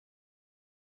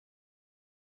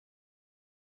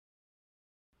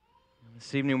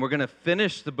This evening we're going to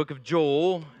finish the book of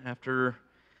Joel after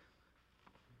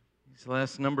these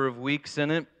last number of weeks in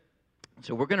it.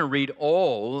 So we're going to read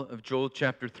all of Joel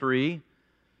chapter 3.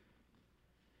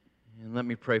 And let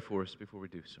me pray for us before we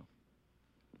do so.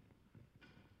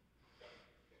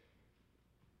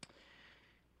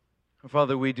 Our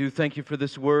Father, we do thank you for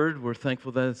this word. We're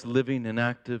thankful that it's living and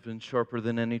active and sharper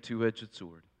than any two-edged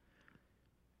sword.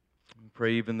 We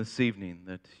pray even this evening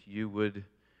that you would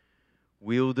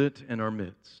wield it in our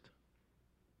midst.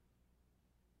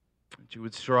 That you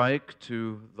would strike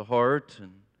to the heart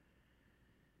and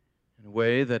in a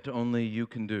way that only you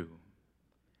can do.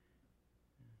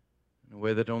 In a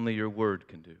way that only your word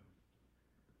can do.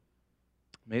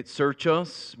 May it search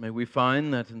us. May we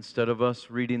find that instead of us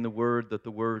reading the word, that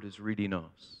the word is reading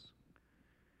us.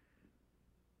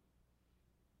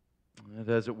 And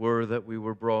as it were, that we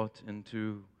were brought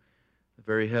into the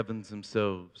very heavens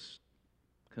themselves,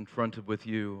 confronted with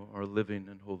you, our living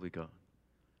and holy God.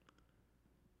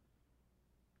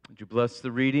 Would you bless the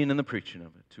reading and the preaching of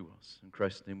it to us? In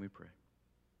Christ's name we pray.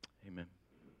 Amen.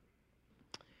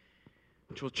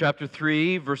 Joel chapter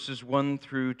 3, verses 1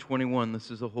 through 21.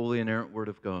 This is the holy and inerrant word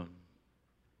of God.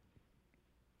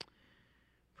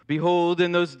 For behold,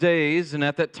 in those days and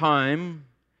at that time,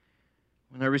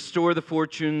 when I restore the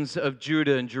fortunes of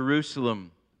Judah and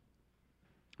Jerusalem,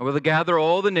 I will gather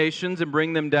all the nations and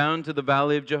bring them down to the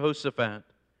valley of Jehoshaphat.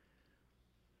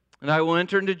 And I will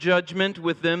enter into judgment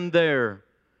with them there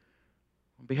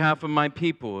on behalf of my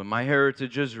people and my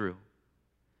heritage Israel,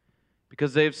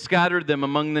 because they have scattered them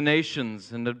among the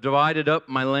nations and have divided up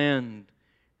my land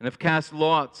and have cast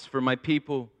lots for my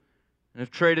people and have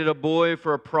traded a boy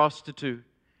for a prostitute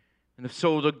and have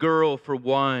sold a girl for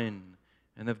wine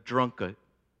and have drunk it.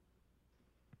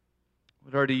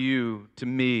 What are you to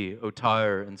me, O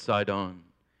Tyre and Sidon,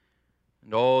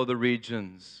 and all the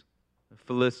regions of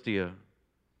Philistia?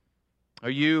 Are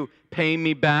you paying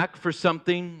me back for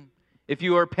something? If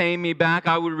you are paying me back,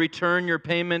 I will return your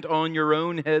payment on your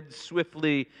own head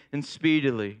swiftly and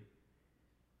speedily.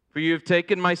 For you have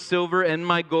taken my silver and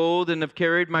my gold and have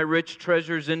carried my rich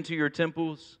treasures into your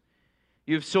temples.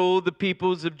 You have sold the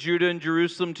peoples of Judah and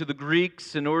Jerusalem to the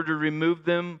Greeks in order to remove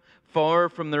them far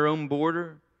from their own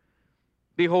border.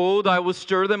 Behold, I will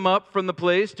stir them up from the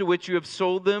place to which you have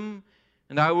sold them,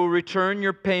 and I will return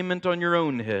your payment on your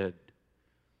own head.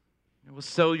 I will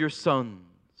sell your sons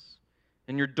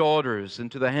and your daughters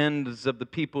into the hands of the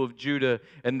people of Judah,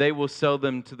 and they will sell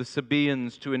them to the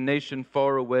Sabaeans, to a nation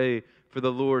far away, for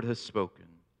the Lord has spoken.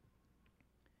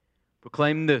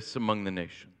 Proclaim this among the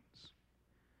nations.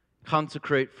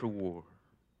 Consecrate for war.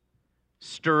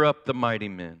 Stir up the mighty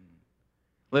men.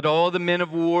 Let all the men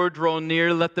of war draw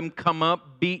near. Let them come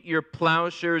up. Beat your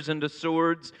plowshares into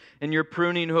swords and your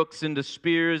pruning hooks into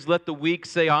spears. Let the weak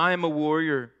say, I am a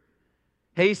warrior.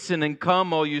 Hasten and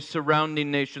come, all you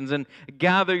surrounding nations, and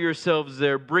gather yourselves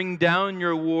there. Bring down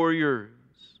your warriors,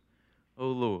 O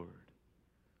Lord.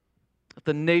 Let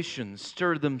the nations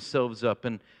stir themselves up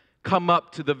and come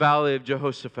up to the valley of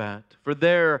Jehoshaphat. For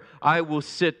there I will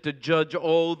sit to judge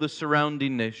all the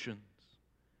surrounding nations.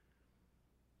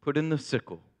 Put in the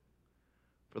sickle,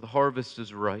 for the harvest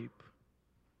is ripe.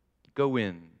 Go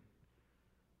in,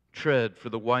 tread, for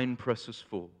the winepress is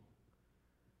full.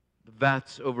 The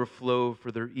vats overflow,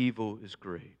 for their evil is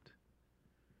great.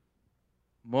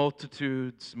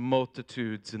 Multitudes,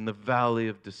 multitudes in the valley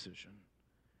of decision.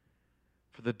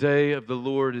 For the day of the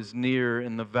Lord is near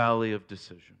in the valley of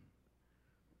decision.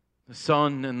 The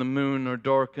sun and the moon are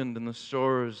darkened, and the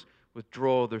stars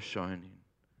withdraw their shining.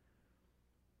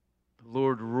 The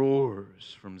Lord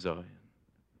roars from Zion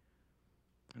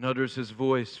and utters his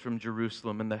voice from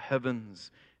Jerusalem, and the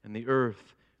heavens and the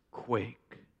earth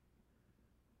quake.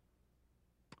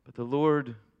 But the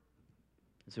Lord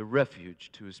is a refuge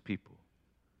to his people,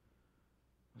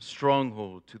 a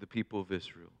stronghold to the people of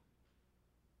Israel.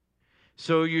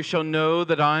 So you shall know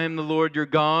that I am the Lord your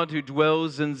God, who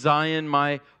dwells in Zion,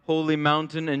 my holy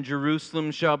mountain, and Jerusalem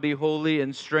shall be holy,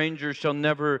 and strangers shall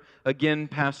never again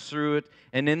pass through it.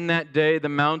 And in that day the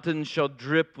mountains shall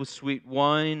drip with sweet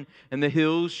wine, and the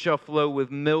hills shall flow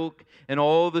with milk, and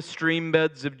all the stream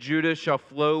beds of Judah shall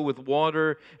flow with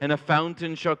water, and a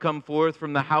fountain shall come forth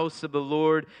from the house of the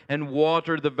Lord, and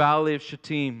water the valley of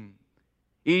Shittim.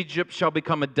 Egypt shall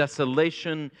become a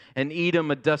desolation, and Edom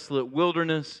a desolate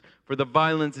wilderness, for the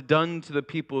violence done to the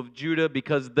people of Judah,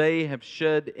 because they have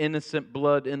shed innocent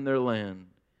blood in their land.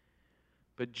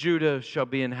 But Judah shall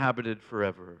be inhabited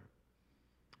forever,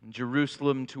 and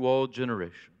Jerusalem to all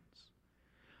generations.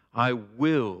 I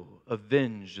will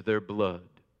avenge their blood.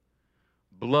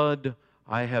 Blood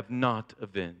I have not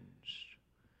avenged,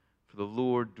 for the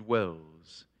Lord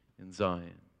dwells in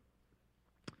Zion.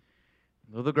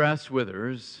 Though the grass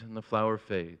withers and the flower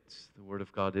fades, the word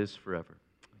of God is forever.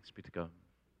 Thanks be to God.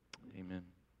 Amen.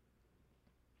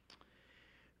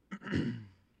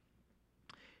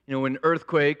 When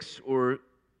earthquakes or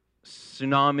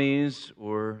tsunamis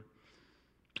or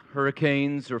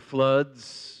hurricanes or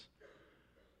floods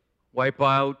wipe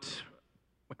out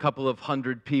a couple of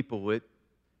hundred people, it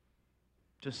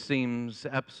just seems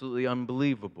absolutely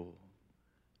unbelievable,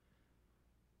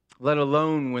 let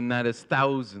alone when that is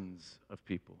thousands of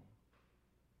people.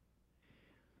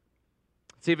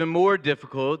 It's even more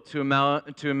difficult to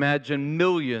imagine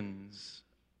millions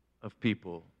of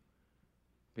people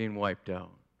being wiped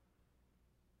out.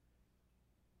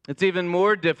 It's even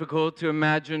more difficult to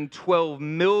imagine 12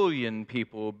 million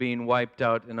people being wiped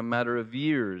out in a matter of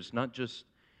years, not just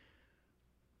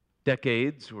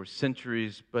decades or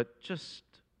centuries, but just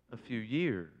a few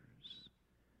years.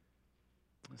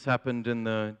 This happened in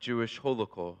the Jewish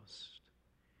Holocaust.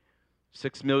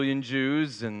 6 million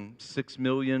Jews and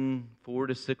 4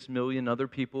 to 6 million other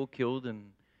people killed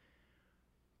in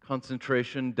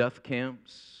concentration death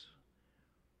camps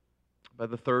by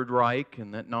the Third Reich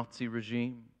and that Nazi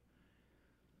regime.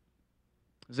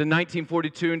 It was in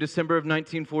 1942, in December of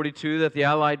 1942, that the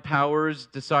Allied powers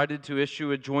decided to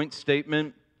issue a joint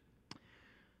statement.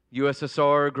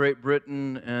 USSR, Great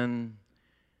Britain, and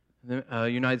the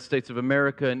United States of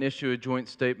America, and issue a joint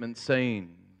statement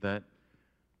saying that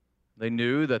they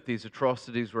knew that these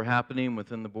atrocities were happening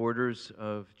within the borders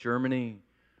of Germany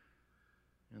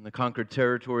and the conquered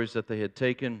territories that they had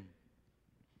taken.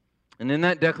 And in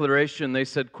that declaration, they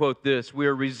said, quote, this: "We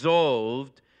are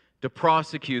resolved to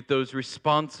prosecute those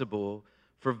responsible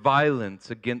for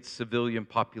violence against civilian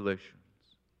populations."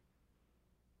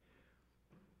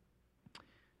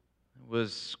 It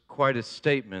was quite a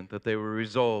statement that they were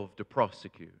resolved to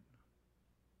prosecute.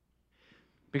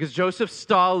 Because Joseph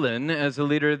Stalin, as a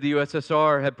leader of the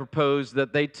USSR, had proposed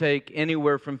that they take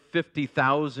anywhere from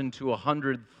 50,000 to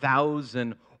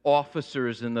 100,000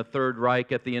 officers in the Third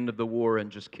Reich at the end of the war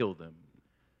and just kill them.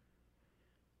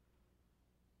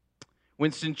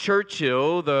 Winston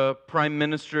Churchill, the Prime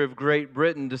Minister of Great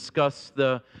Britain, discussed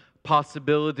the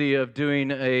possibility of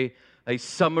doing a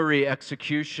summary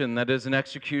execution, that is, an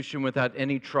execution without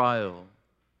any trial.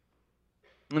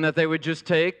 And that they would just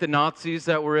take the Nazis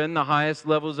that were in the highest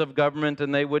levels of government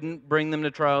and they wouldn't bring them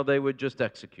to trial, they would just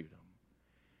execute them.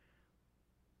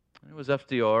 And it was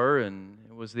FDR and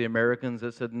it was the Americans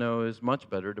that said, no, it's much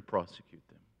better to prosecute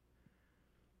them.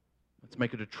 Let's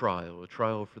make it a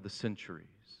trial for the centuries.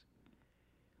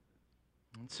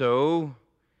 And so,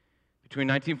 between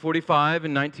 1945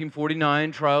 and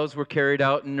 1949, trials were carried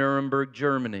out in Nuremberg,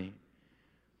 Germany.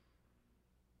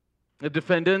 The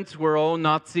defendants were all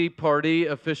Nazi Party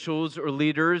officials or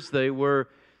leaders. They were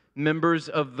members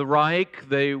of the Reich.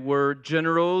 They were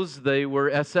generals. They were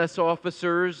SS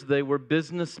officers. They were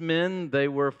businessmen. They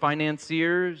were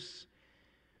financiers.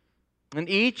 And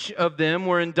each of them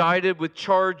were indicted with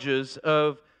charges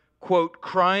of, quote,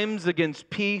 crimes against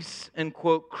peace and,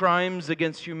 quote, crimes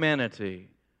against humanity.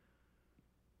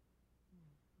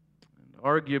 And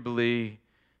arguably,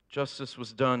 justice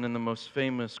was done in the most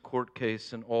famous court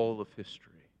case in all of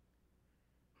history.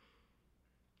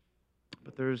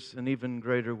 But there's an even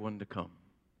greater one to come.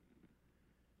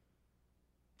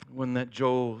 One that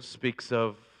Joel speaks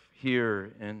of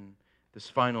here in this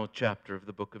final chapter of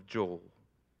the book of Joel.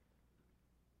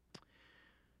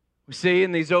 We see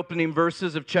in these opening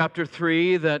verses of chapter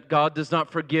 3 that God does not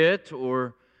forget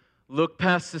or look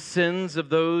past the sins of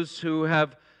those who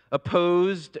have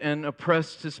opposed and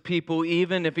oppressed His people,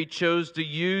 even if He chose to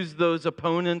use those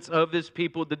opponents of His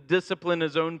people to discipline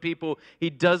His own people. He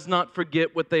does not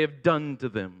forget what they have done to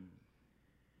them.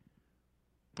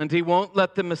 And He won't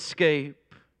let them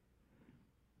escape.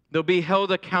 They'll be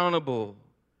held accountable.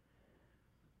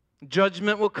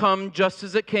 Judgment will come just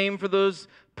as it came for those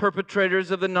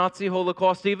perpetrators of the Nazi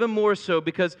Holocaust, even more so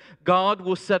because God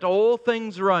will set all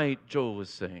things right, Joel was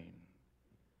saying.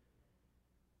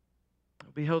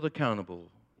 Be held accountable.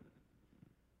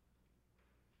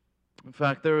 In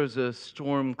fact, there is a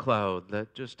storm cloud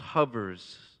that just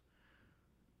hovers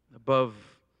above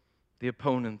the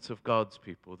opponents of God's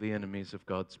people, the enemies of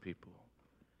God's people.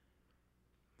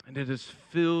 And it is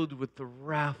filled with the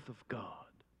wrath of God.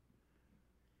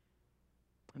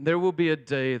 And there will be a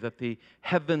day that the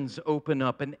heavens open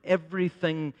up and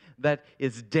everything that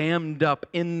is dammed up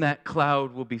in that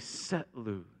cloud will be set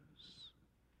loose.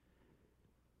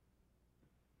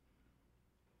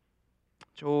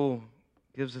 Joel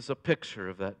gives us a picture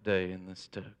of that day in this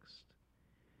text.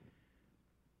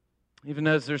 Even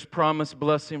as there's promised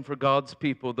blessing for God's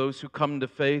people, those who come to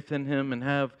faith in Him and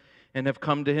have and have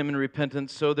come to him in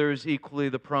repentance, so there is equally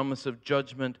the promise of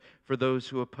judgment for those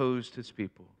who opposed his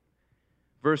people.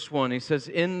 Verse 1, he says,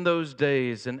 in those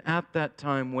days and at that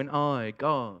time when I,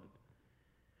 God,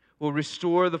 will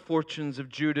restore the fortunes of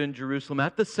Judah and Jerusalem,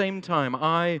 at the same time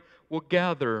I will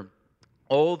gather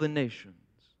all the nations.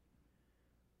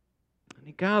 And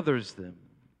he gathers them.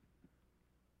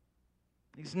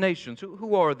 These nations,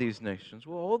 who are these nations?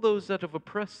 Well, all those that have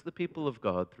oppressed the people of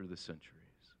God through the centuries.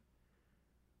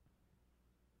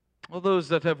 All those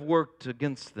that have worked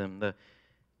against them. The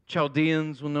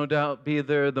Chaldeans will no doubt be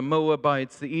there, the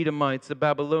Moabites, the Edomites, the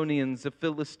Babylonians, the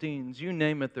Philistines, you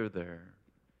name it, they're there.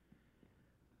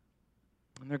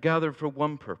 And they're gathered for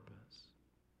one purpose.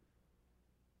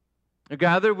 They're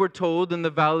gathered, we're told, in the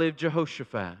valley of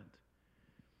Jehoshaphat.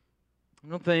 I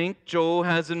don't think Joel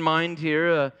has in mind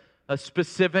here a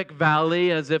specific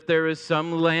valley, as if there is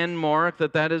some landmark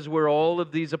that is where all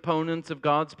of these opponents of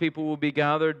God's people will be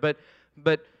gathered. But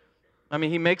I mean,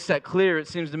 he makes that clear, it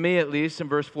seems to me at least, in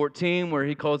verse 14, where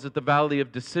he calls it the valley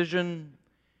of decision.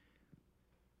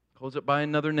 Calls it by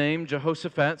another name.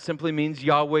 Jehoshaphat simply means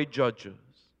Yahweh judges.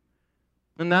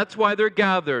 And that's why they're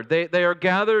gathered. They are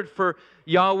gathered for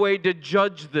Yahweh to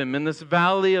judge them in this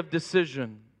valley of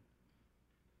decision.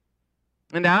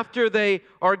 And after they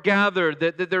are gathered,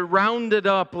 that they're rounded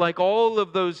up like all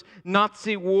of those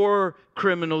Nazi war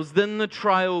criminals, then the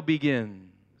trial begins.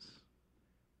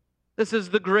 This is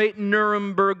the great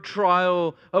Nuremberg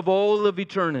trial of all of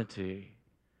eternity.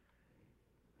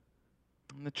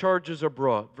 And the charges are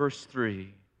brought. Verse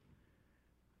 3.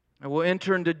 I will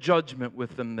enter into judgment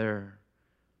with them there,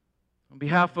 on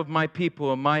behalf of my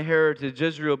people and my heritage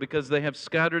Israel, because they have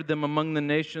scattered them among the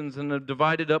nations and have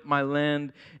divided up my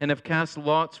land and have cast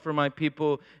lots for my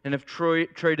people and have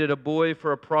traded a boy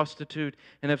for a prostitute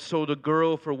and have sold a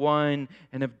girl for wine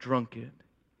and have drunk it.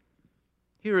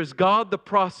 Here is God the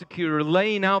prosecutor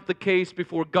laying out the case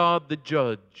before God the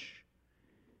judge.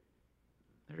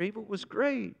 Their evil was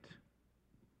great.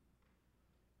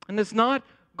 And it's not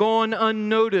gone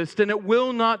unnoticed, and it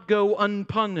will not go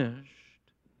unpunished.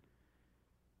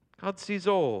 God sees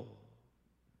all.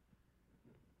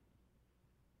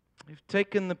 They've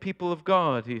taken the people of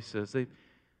God, he says. They've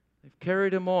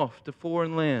carried them off to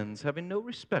foreign lands, having no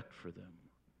respect for them.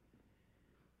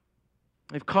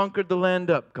 They've conquered the land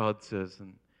up, God says,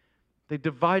 and they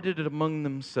divided it among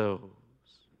themselves.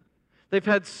 They've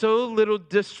had so little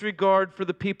disregard for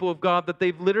the people of God that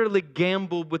they've literally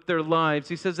gambled with their lives.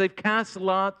 He says they've cast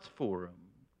lots for them.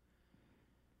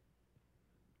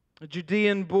 A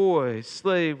Judean boy,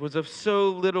 slave, was of so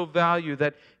little value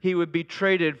that he would be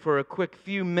traded for a quick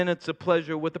few minutes of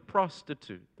pleasure with a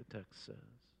prostitute, the text says.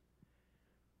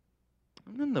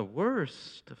 And then the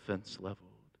worst offense leveled.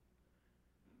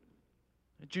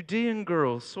 A Judean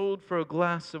girl sold for a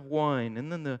glass of wine,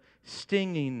 and then the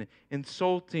stinging,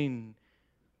 insulting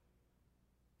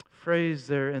phrase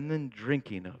there, and then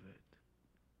drinking of it.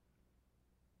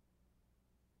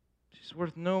 She's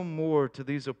worth no more to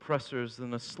these oppressors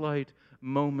than a slight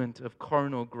moment of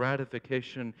carnal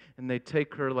gratification, and they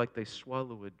take her like they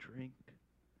swallow a drink.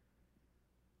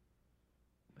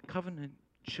 The covenant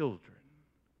children.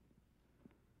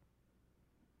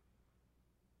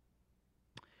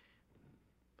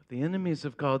 But the enemies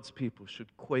of God's people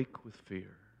should quake with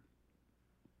fear.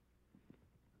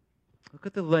 Look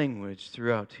at the language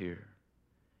throughout here.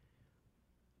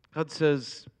 God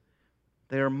says,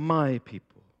 they are my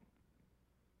people.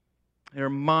 They are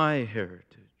my heritage.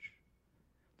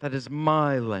 That is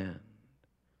my land.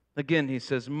 Again, he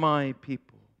says, my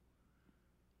people.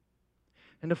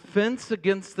 An offense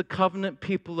against the covenant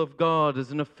people of God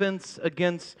is an offense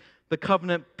against the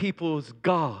covenant people's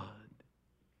God.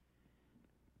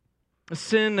 A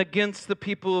sin against the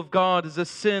people of God is a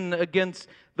sin against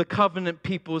the covenant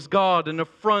people's God. An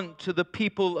affront to the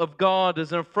people of God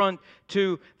is an affront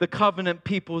to the covenant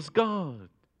people's God.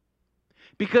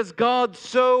 Because God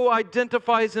so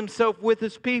identifies himself with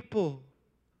his people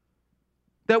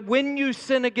that when you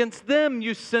sin against them,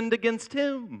 you sinned against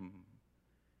him.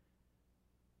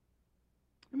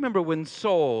 Remember when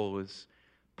Saul was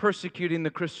persecuting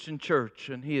the Christian church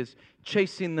and he is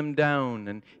chasing them down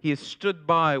and he has stood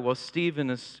by while Stephen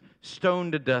is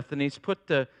stoned to death and he's put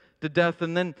to death,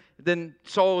 and then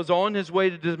Saul is on his way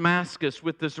to Damascus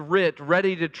with this writ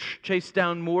ready to chase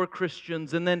down more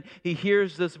Christians, and then he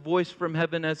hears this voice from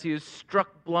heaven as he is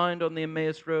struck blind on the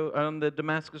Emmaus road, on the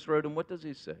Damascus road, and what does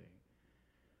he say?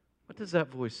 What does that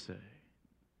voice say?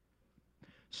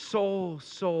 Saul,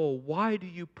 Saul, why do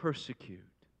you persecute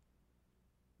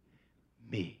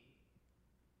me?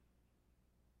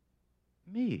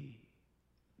 Me.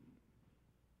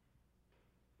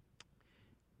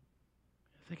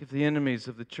 think if the enemies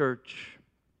of the church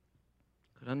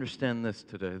could understand this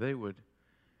today, they would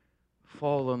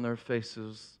fall on their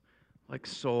faces like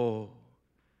Saul.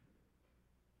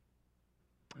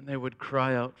 And they would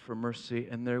cry out for mercy,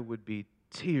 and there would be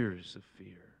tears of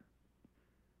fear.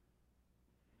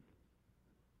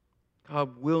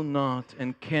 God will not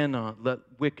and cannot let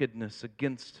wickedness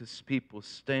against His people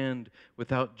stand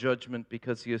without judgment,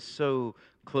 because He is so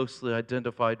closely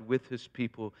identified with His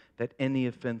people that any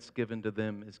offense given to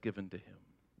them is given to Him.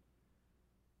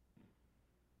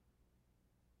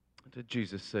 What did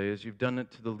Jesus say? As you've done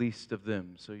it to the least of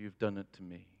them, so you've done it to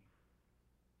me.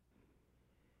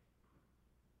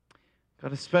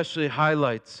 God especially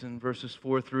highlights in verses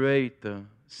 4 through 8 the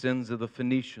sins of the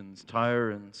Phoenicians,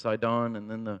 Tyre and Sidon,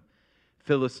 and then the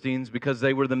Philistines, because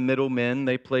they were the middlemen.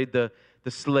 They played the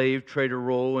slave trader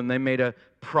role, and they made a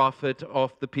profit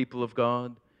off the people of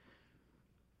God.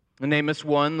 In Amos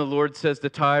 1, the Lord says to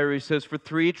Tyre, He says, "For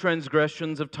 3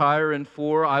 transgressions of Tyre and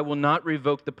 4, I will not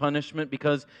revoke the punishment,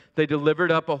 because they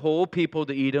delivered up a whole people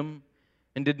to Edom,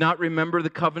 and did not remember the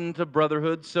covenant of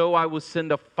brotherhood. So I will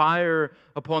send a fire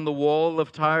upon the wall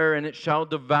of Tyre, and it shall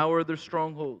devour their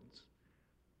strongholds."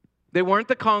 They weren't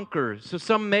the conquerors. So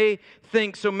some may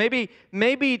think, so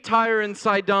maybe Tyre and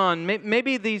Sidon,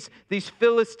 maybe these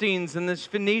Philistines and these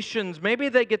Phoenicians, maybe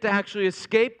they get to actually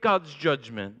escape God's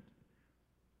judgment.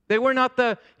 They were not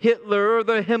the Hitler or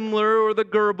the Himmler or the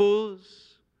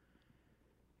Goebbels.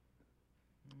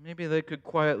 Maybe they could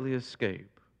quietly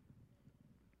escape.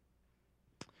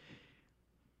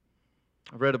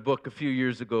 I read a book a few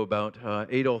years ago about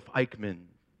Adolf Eichmann.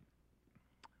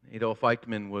 Adolf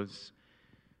Eichmann was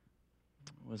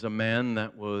a man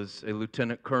that was a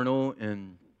lieutenant colonel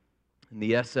in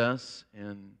the SS,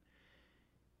 and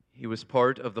he was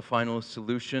part of the final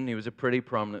solution. He was a pretty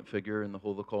prominent figure in the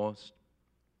Holocaust.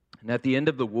 And at the end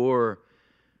of the war,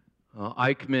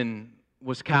 Eichmann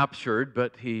was captured,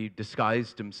 but he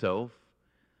disguised himself.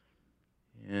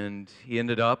 And he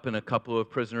ended up in a couple of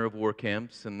prisoner of war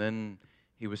camps, and then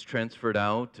he was transferred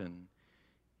out, and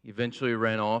he eventually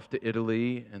ran off to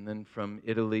Italy, and then from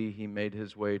Italy he made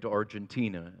his way to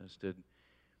Argentina, as did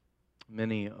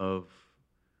many of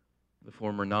the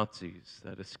former Nazis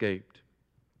that escaped.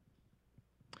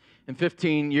 And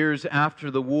 15 years after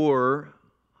the war,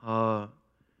 the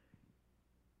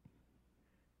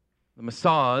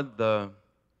Mossad, the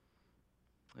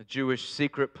Jewish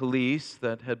secret police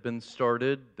that had been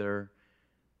started, their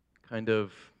kind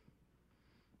of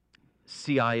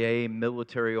CIA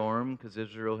military arm, because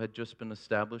Israel had just been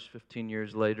established 15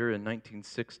 years later in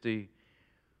 1960,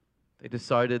 they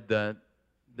decided that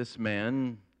this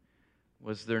man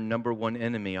was their number one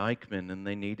enemy, Eichmann, and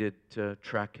they needed to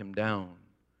track him down.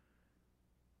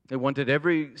 They wanted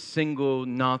every single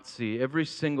Nazi, every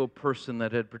single person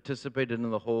that had participated in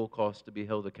the Holocaust to be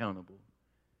held accountable.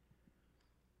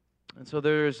 And so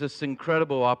there's this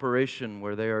incredible operation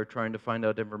where they are trying to find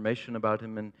out information about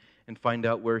him and find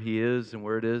out where he is and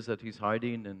where it is that he's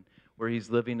hiding and where he's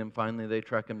living, and finally they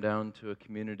track him down to a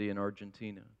community in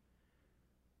Argentina.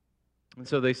 And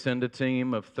so they send a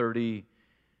team of 30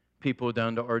 people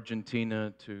down to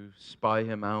Argentina to spy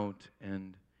him out,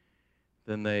 and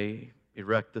then they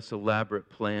erect this elaborate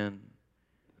plan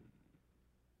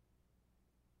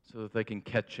so that they can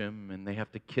catch him, and they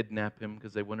have to kidnap him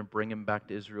because they want to bring him back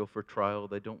to Israel for trial.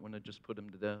 They don't want to just put him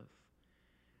to death.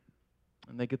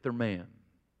 And they get their man.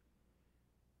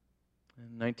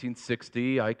 In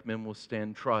 1960, Eichmann will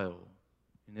stand trial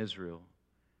in Israel,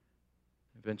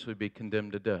 eventually be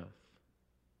condemned to death.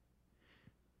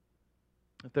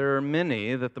 But there are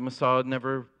many that the Mossad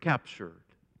never captured,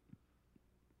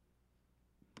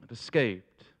 that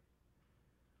escaped.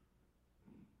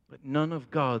 But none of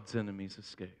God's enemies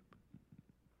escape.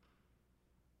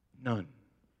 None.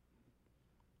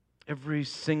 Every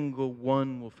single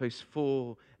one will face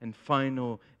full and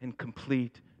final and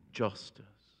complete justice.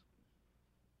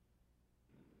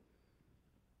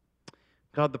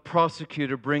 God, the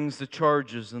prosecutor, brings the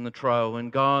charges in the trial,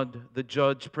 and God, the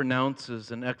judge, pronounces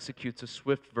and executes a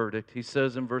swift verdict. He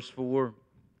says in verse 4,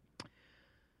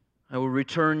 "I will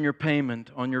return your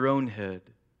payment on your own head,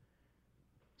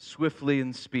 swiftly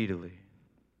and speedily."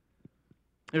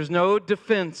 There's no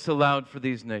defense allowed for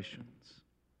these nations.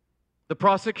 The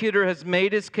prosecutor has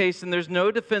made his case, and there's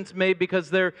no defense made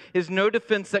because there is no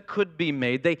defense that could be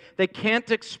made. They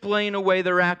can't explain away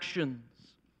their actions.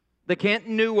 They can't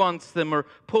nuance them or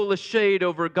pull a shade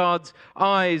over God's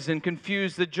eyes and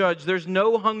confuse the judge. There's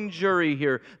no hung jury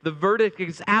here. The verdict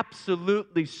is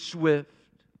absolutely swift.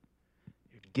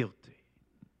 You're guilty.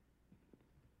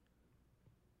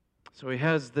 So he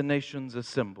has the nations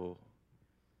assemble.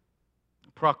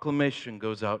 proclamation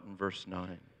goes out in verse 9.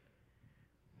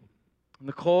 And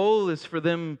the call is for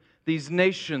them, these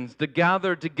nations, to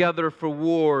gather together for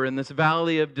war in this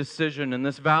valley of decision, in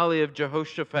this valley of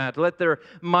Jehoshaphat. Let their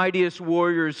mightiest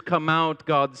warriors come out,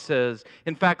 God says.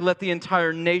 In fact, let the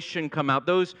entire nation come out.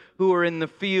 Those who are in the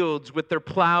fields with their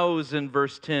plows, in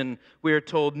verse 10, we are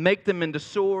told, make them into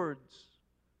swords.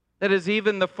 That is,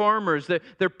 even the farmers,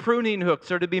 their pruning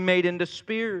hooks are to be made into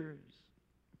spears.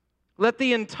 Let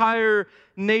the entire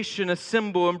nation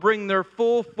assemble and bring their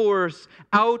full force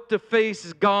out to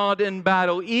face God in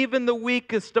battle. Even the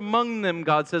weakest among them,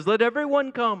 God says, let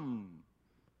everyone come.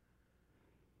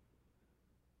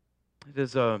 It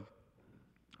is a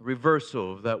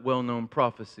reversal of that well-known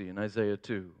prophecy in Isaiah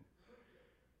 2,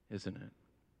 isn't it?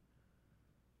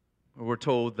 We're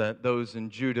told that those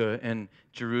in Judah and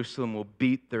Jerusalem will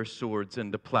beat their swords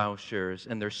into plowshares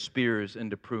and their spears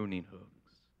into pruning hooks.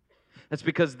 That's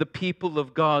because the people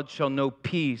of God shall know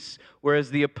peace,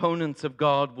 whereas the opponents of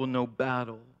God will know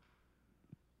battle.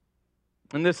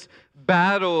 And this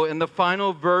battle and the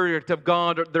final verdict of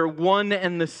God, they're one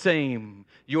and the same.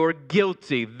 You're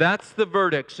guilty. That's the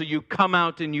verdict, so you come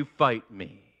out and you fight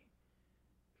me.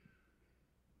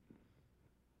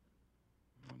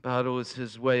 Battle is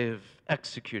His way of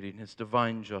executing His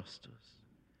divine justice.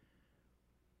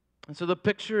 And so the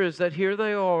picture is that here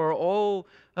they are, all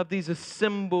of these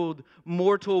assembled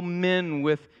mortal men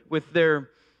with their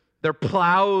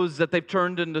plows that they've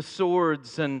turned into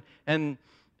swords and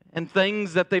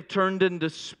things that they've turned into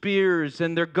spears,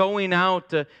 and they're going out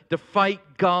to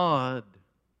fight God.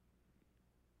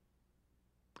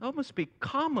 It would almost be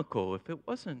comical if it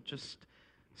wasn't just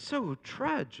so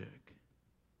tragic.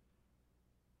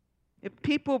 If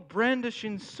people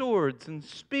brandishing swords and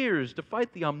spears to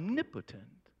fight the omnipotent.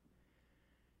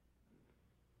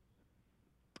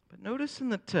 But notice in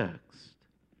the text,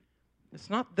 it's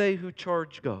not they who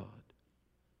charge God.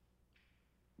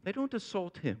 They don't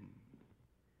assault Him.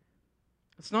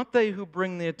 It's not they who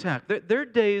bring the attack. Their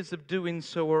days of doing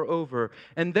so are over.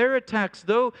 And their attacks,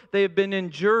 though they have been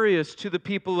injurious to the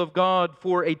people of God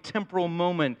for a temporal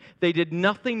moment, they did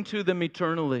nothing to them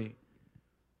eternally.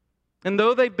 And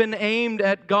though they've been aimed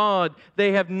at God,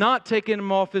 they have not taken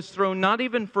Him off His throne, not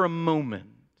even for a moment.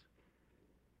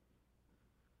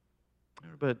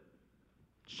 But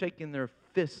shaking their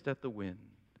fist at the wind.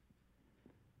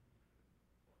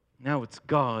 Now it's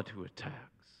God who attacks.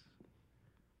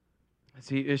 As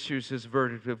He issues His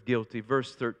verdict of guilty,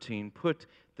 verse 13, put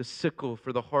the sickle,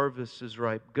 for the harvest is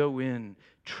ripe. Go in,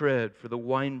 tread, for the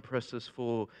winepress is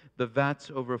full. The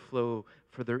vats overflow,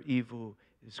 for their evil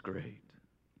is great.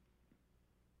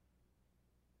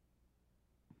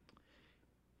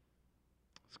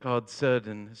 As God said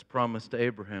in His promise to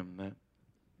Abraham that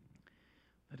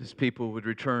His people would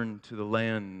return to the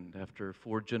land after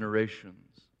 4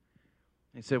 generations.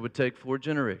 He said it would take 4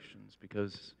 generations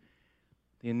because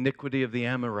the iniquity of the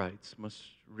Amorites must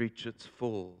reach its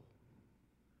full.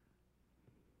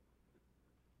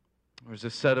 There's a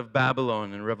set of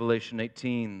Babylon in Revelation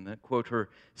 18 that, quote, her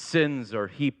sins are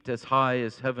heaped as high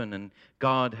as heaven, and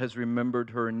God has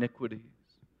remembered her iniquities.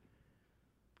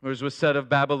 There's a set of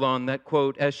Babylon that,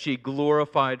 quote, as she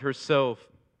glorified herself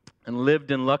and lived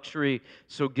in luxury,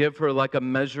 so give her like a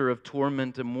measure of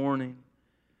torment and mourning.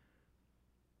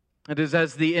 It is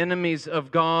as the enemies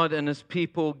of God and His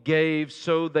people gave,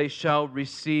 so they shall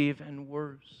receive, and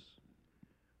worse.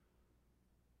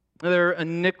 Their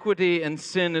iniquity and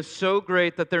sin is so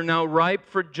great that they're now ripe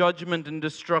for judgment and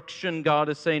destruction, God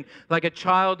is saying. Like a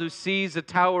child who sees a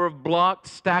tower of blocks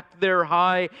stacked there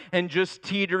high and just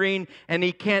teetering, and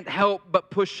he can't help but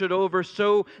push it over.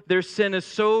 So their sin has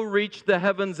so reached the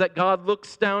heavens that God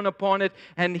looks down upon it,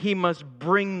 and He must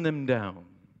bring them down.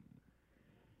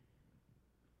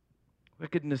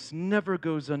 Wickedness never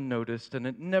goes unnoticed, and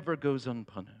it never goes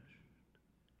unpunished.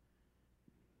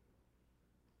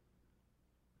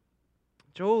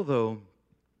 Joel, though,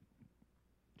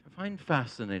 I find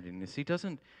fascinating is he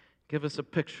doesn't give us a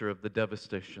picture of the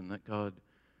devastation that God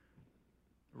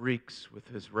wreaks with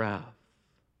His wrath.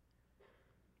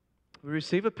 We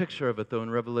receive a picture of it, though, in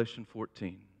Revelation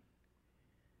 14.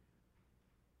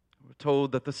 We're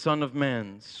told that the Son of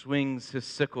Man swings His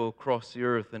sickle across the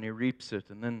earth and He reaps it.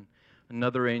 And then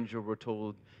another angel, we're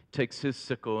told, takes his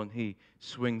sickle and he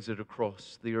swings it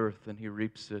across the earth and he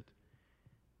reaps it.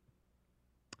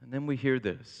 And then we hear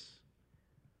this,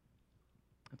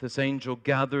 that this angel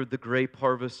gathered the grape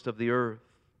harvest of the earth,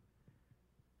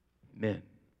 men,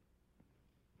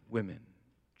 women,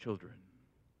 children,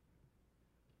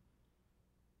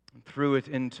 and threw it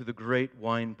into the great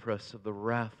winepress of the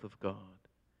wrath of God.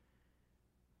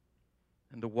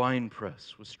 And the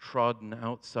winepress was trodden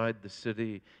outside the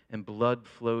city, and blood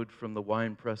flowed from the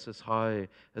winepress as high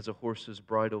as a horse's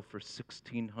bridle for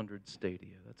 1,600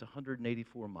 stadia. That's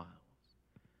 184 miles.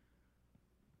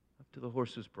 Up to the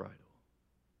horse's bridle.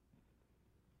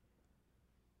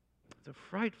 It's a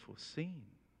frightful scene.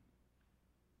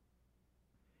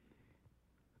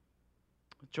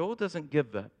 Joel doesn't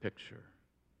give that picture.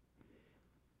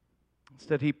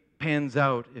 Instead, he pans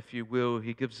out, if you will.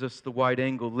 He gives us the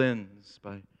wide-angle lens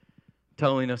by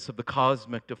telling us of the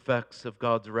cosmic effects of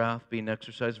God's wrath being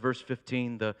exercised. Verse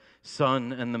 15, the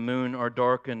sun and the moon are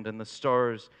darkened and the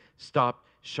stars stop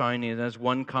shining. And as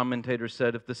one commentator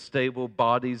said, if the stable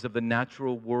bodies of the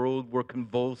natural world were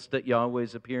convulsed at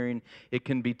Yahweh's appearing, it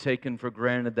can be taken for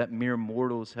granted that mere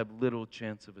mortals have little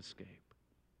chance of escape.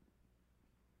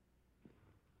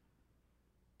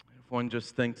 If one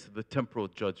just thinks of the temporal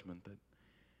judgment that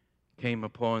came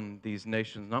upon these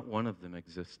nations, not one of them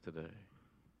exists today.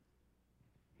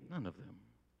 None of them.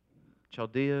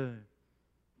 Chaldea,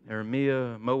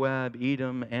 Aramea, Moab,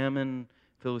 Edom, Ammon,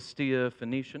 Philistia,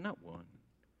 Phoenicia, not one.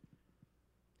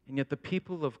 And yet the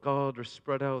people of God are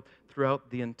spread out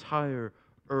throughout the entire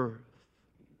earth.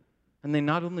 And they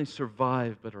not only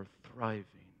survive, but are thriving.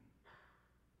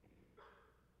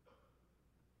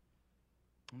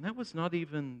 And that was not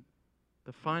even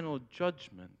the final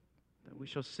judgment that we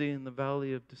shall see in the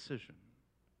valley of decision.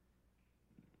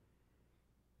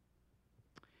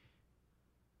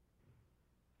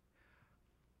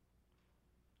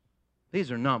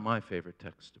 These are not my favorite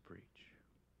texts to preach.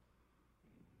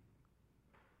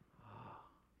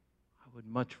 I would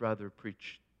much rather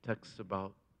preach texts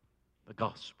about the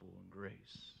gospel and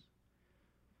grace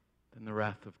than the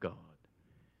wrath of God.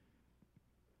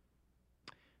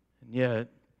 And yet,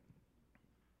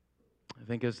 I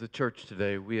think as the church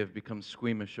today, we have become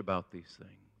squeamish about these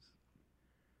things.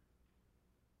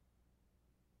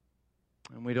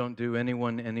 And we don't do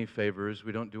anyone any favors.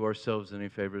 We don't do ourselves any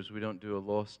favors. We don't do a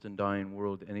lost and dying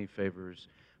world any favors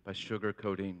by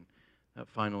sugarcoating that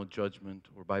final judgment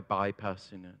or by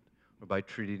bypassing it or by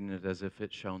treating it as if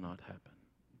it shall not happen.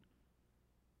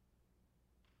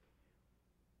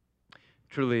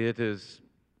 Truly, it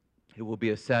will be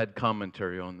a sad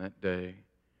commentary on that day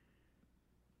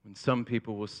when some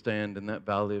people will stand in that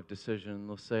valley of decision and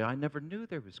they'll say, I never knew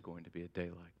there was going to be a day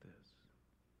like this.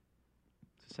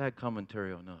 It's a sad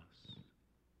commentary on us.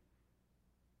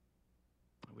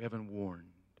 We haven't warned.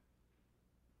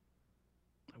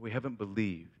 We haven't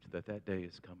believed that that day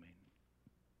is coming.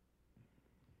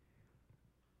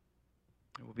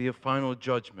 It will be a final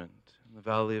judgment in the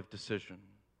valley of decision.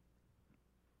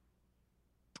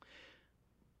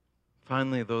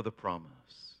 Finally, though, the promise.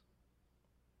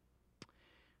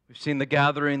 We've seen the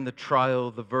gathering, the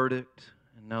trial, the verdict,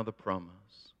 and now the promise.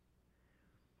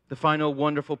 The final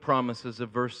wonderful promises of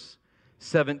verse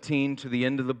 17 to the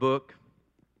end of the book,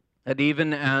 that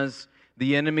even as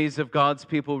the enemies of God's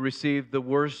people received the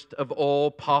worst of all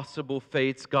possible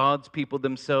fates, God's people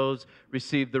themselves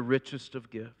received the richest of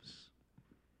gifts.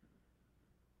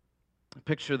 The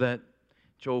picture that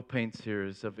Joel paints here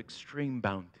is of extreme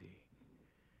bounty.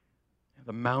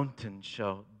 The mountains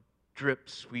shall drip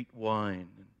sweet wine,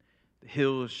 and the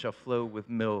hills shall flow with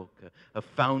milk, a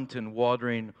fountain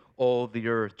watering all the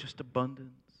earth, just abundance.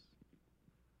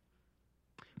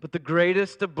 But the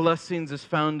greatest of blessings is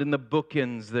found in the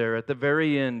bookends there at the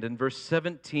very end, in verse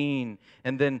 17,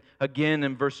 and then again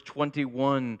in verse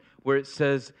 21, where it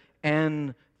says,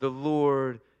 and the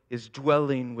Lord is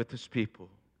dwelling with His people.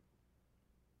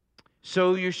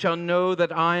 So you shall know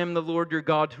that I am the Lord your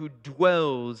God who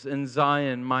dwells in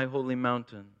Zion, my holy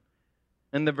mountain.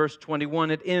 And the verse 21,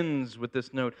 it ends with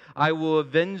this note, I will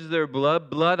avenge their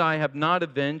blood. Blood I have not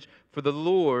avenged, for the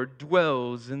Lord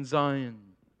dwells in Zion.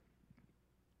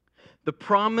 The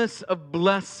promise of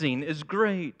blessing is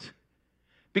great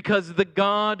because the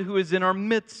God who is in our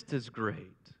midst is great.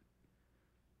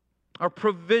 Our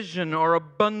provision, our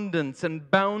abundance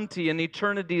and bounty and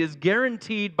eternity is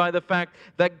guaranteed by the fact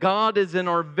that God is in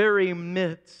our very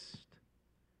midst.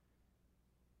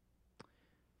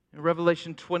 And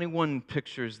Revelation 21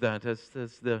 pictures that as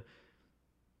the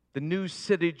new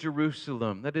city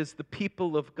Jerusalem, that is the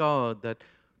people of God that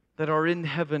are in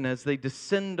heaven as they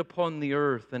descend upon the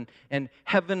earth, and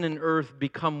heaven and earth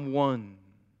become one.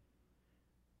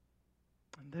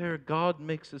 And there God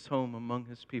makes His home among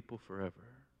His people forever.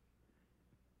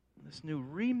 This new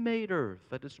remade earth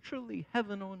that is truly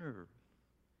heaven on earth.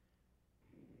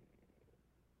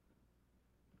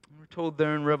 And we're told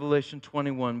there in Revelation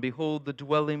 21, behold, the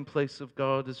dwelling place of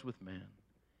God is with man.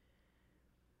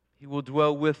 He will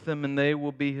dwell with them, and they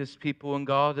will be His people, and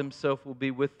God Himself will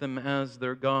be with them as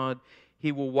their God.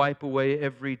 He will wipe away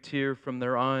every tear from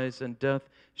their eyes, and death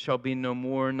shall be no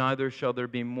more, neither shall there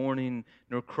be mourning,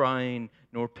 nor crying,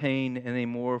 nor pain any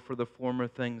more, for the former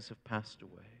things have passed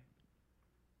away.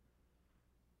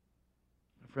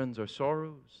 My friends, our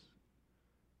sorrows,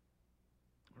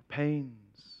 our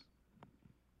pains,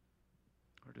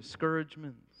 our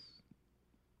discouragements,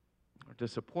 our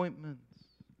disappointments,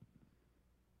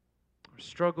 our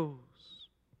struggles,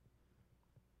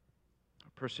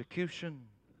 our persecution,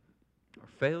 our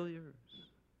failures,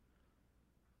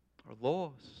 our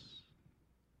loss,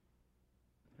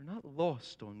 they're not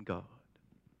lost on God.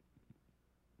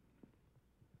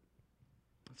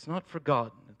 It's not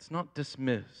forgotten. It's not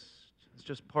dismissed. It's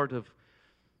just part of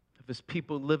His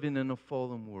people living in a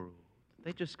fallen world.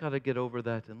 They just got to get over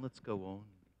that and let's go on.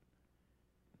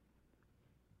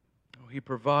 Oh, He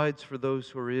provides for those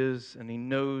who are His, and He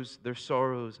knows their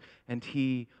sorrows, and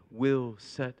He will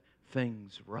set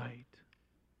things right.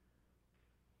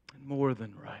 And more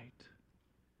than right.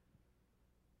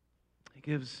 He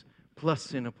gives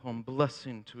blessing upon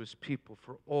blessing to His people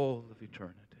for all of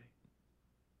eternity.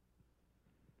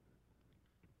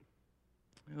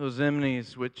 Those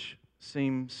enemies which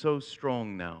seem so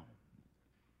strong now,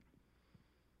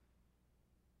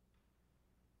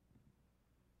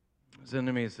 those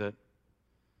enemies that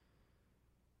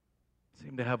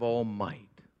seem to have all might,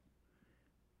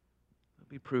 they'll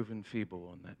be proven feeble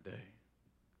on that day.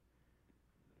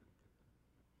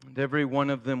 And every one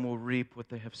of them will reap what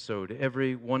they have sowed.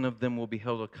 Every one of them will be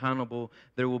held accountable.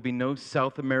 There will be no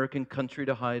South American country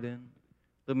to hide in.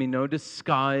 There'll be no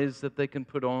disguise that they can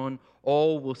put on.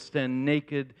 All will stand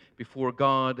naked before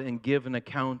God and give an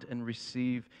account and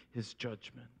receive His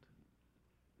judgment.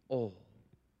 All.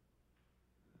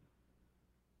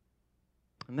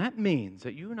 And that means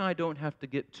that you and I don't have to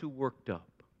get too worked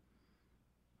up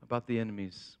about the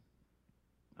enemies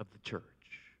of the church.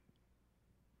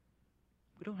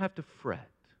 We don't have to fret.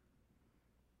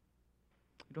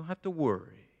 You don't have to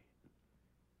worry.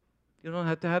 You don't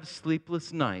have to have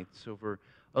sleepless nights over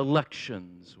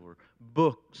elections or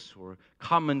books or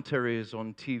commentaries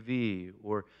on TV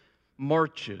or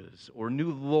marches or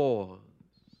new laws.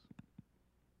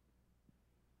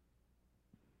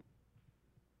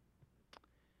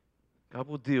 God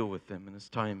will deal with them in His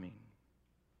timing.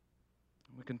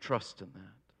 We can trust in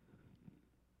that.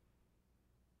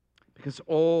 Because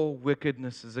all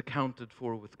wickedness is accounted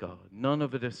for with God. None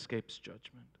of it escapes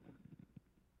judgment.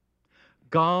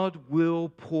 God will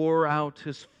pour out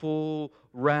His full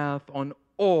wrath on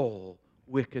all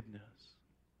wickedness.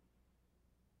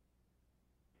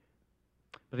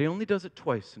 But He only does it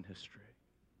twice in history.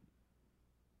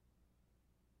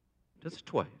 He does it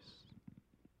twice.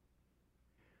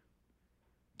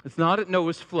 It's not at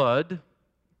Noah's flood.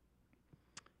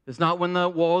 It's not when the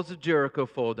walls of Jericho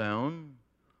fall down.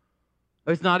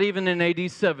 It's not even in AD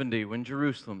 70 when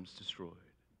Jerusalem's destroyed.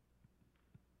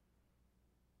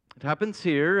 It happens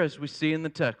here, as we see in the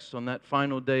text, on that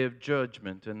final day of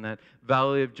judgment in that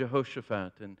valley of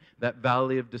Jehoshaphat and that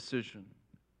valley of decision.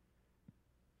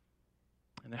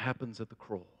 And it happens at the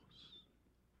cross,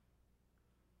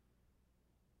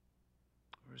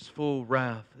 where His full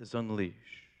wrath is unleashed.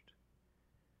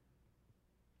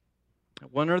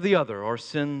 One or the other, our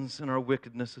sins and our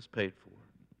wickedness is paid for.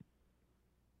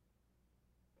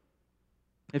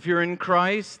 If you're in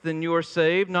Christ, then you are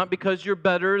saved, not because you're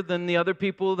better than the other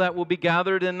people that will be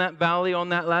gathered in that valley on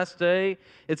that last day.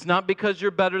 It's not because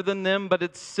you're better than them, but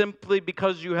it's simply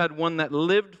because you had one that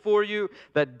lived for you,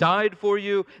 that died for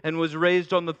you, and was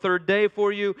raised on the third day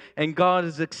for you, and God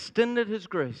has extended His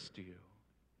grace to you.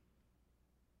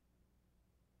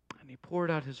 And He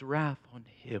poured out His wrath on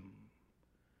Him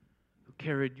who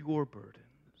carried your burdens,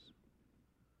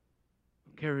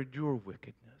 who carried your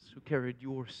wickedness, who carried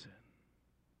your sin.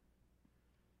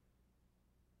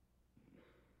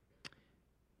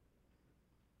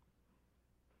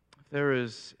 There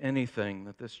is anything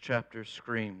that this chapter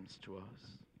screams to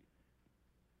us.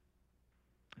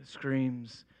 It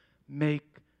screams,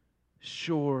 make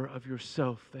sure of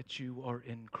yourself that you are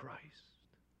in Christ.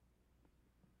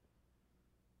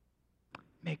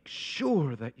 Make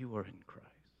sure that you are in Christ.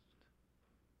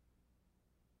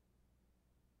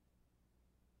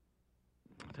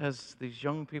 As these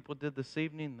young people did this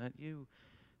evening, that you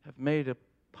have made a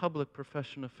public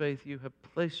profession of faith. You have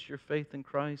placed your faith in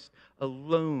Christ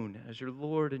alone as your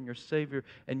Lord and your Savior,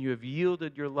 and you have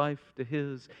yielded your life to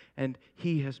His, and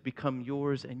He has become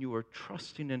yours, and you are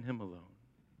trusting in Him alone.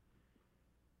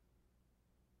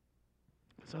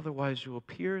 Because otherwise you will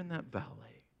appear in that valley,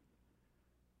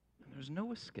 and there's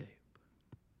no escape.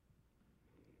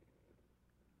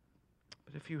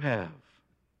 But if you have,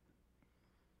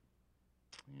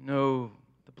 You know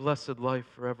the blessed life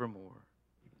forevermore.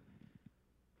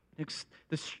 The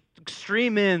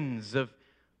extreme ends of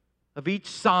each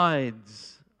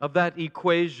sides of that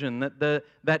equation,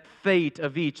 that fate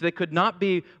of each, they could not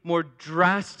be more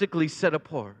drastically set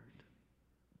apart.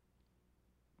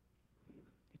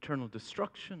 Eternal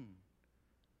destruction,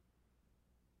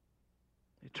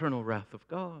 eternal wrath of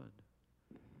God,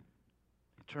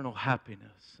 eternal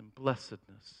happiness and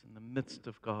blessedness in the midst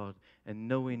of God and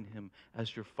knowing Him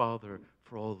as your Father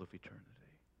for all of eternity.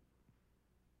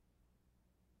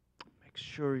 Make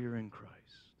sure you're in Christ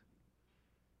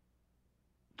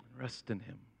and rest in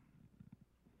Him.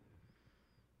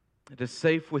 It is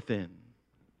safe within.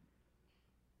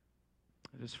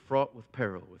 It is fraught with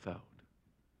peril without.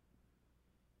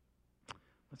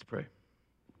 Let's pray.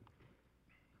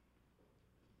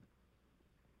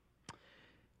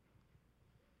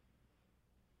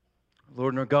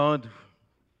 Lord and our God,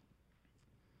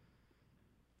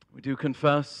 we do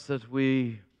confess that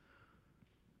we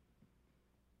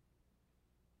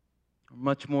are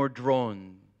much more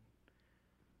drawn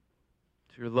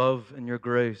to your love and your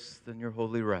grace than your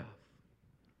holy wrath.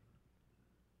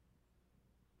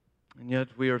 And yet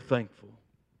we are thankful.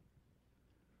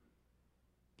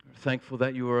 We're thankful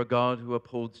that you are a God who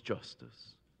upholds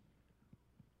justice.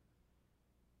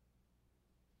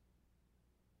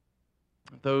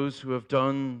 Those who have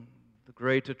done the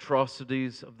great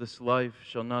atrocities of this life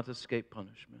shall not escape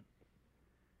punishment.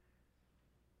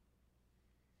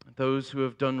 Those who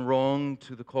have done wrong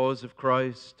to the cause of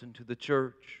Christ and to the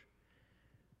church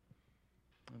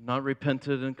have not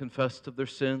repented and confessed of their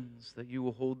sins, that you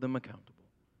will hold them accountable.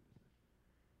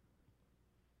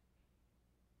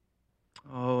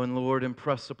 Oh, and Lord,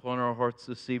 impress upon our hearts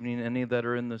this evening any that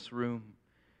are in this room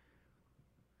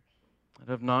that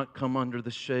have not come under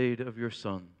the shade of your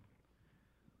Son,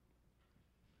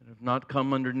 that have not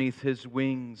come underneath His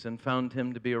wings and found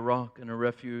Him to be a rock and a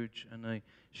refuge and a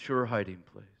sure hiding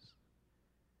place.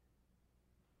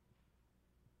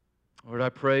 Lord, I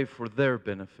pray for their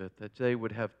benefit, that they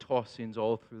would have tossings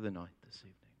all through the night this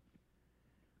evening,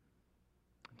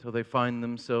 until they find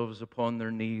themselves upon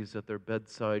their knees at their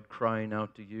bedside crying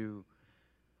out to you,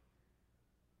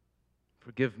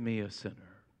 "Forgive me, a sinner."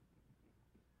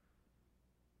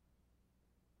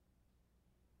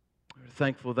 We're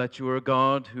thankful that you are a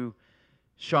God who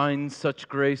shines such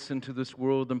grace into this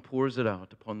world and pours it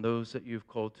out upon those that you've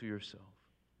called to yourself.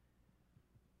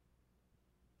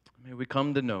 May we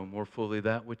come to know more fully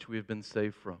that which we have been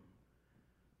saved from,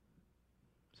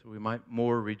 so we might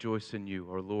more rejoice in you,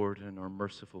 our Lord and our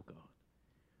merciful God.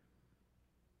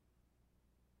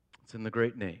 It's in the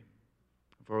great name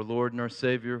of our Lord and our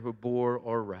Savior, who bore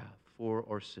our wrath for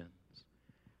our sins,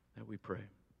 that we pray.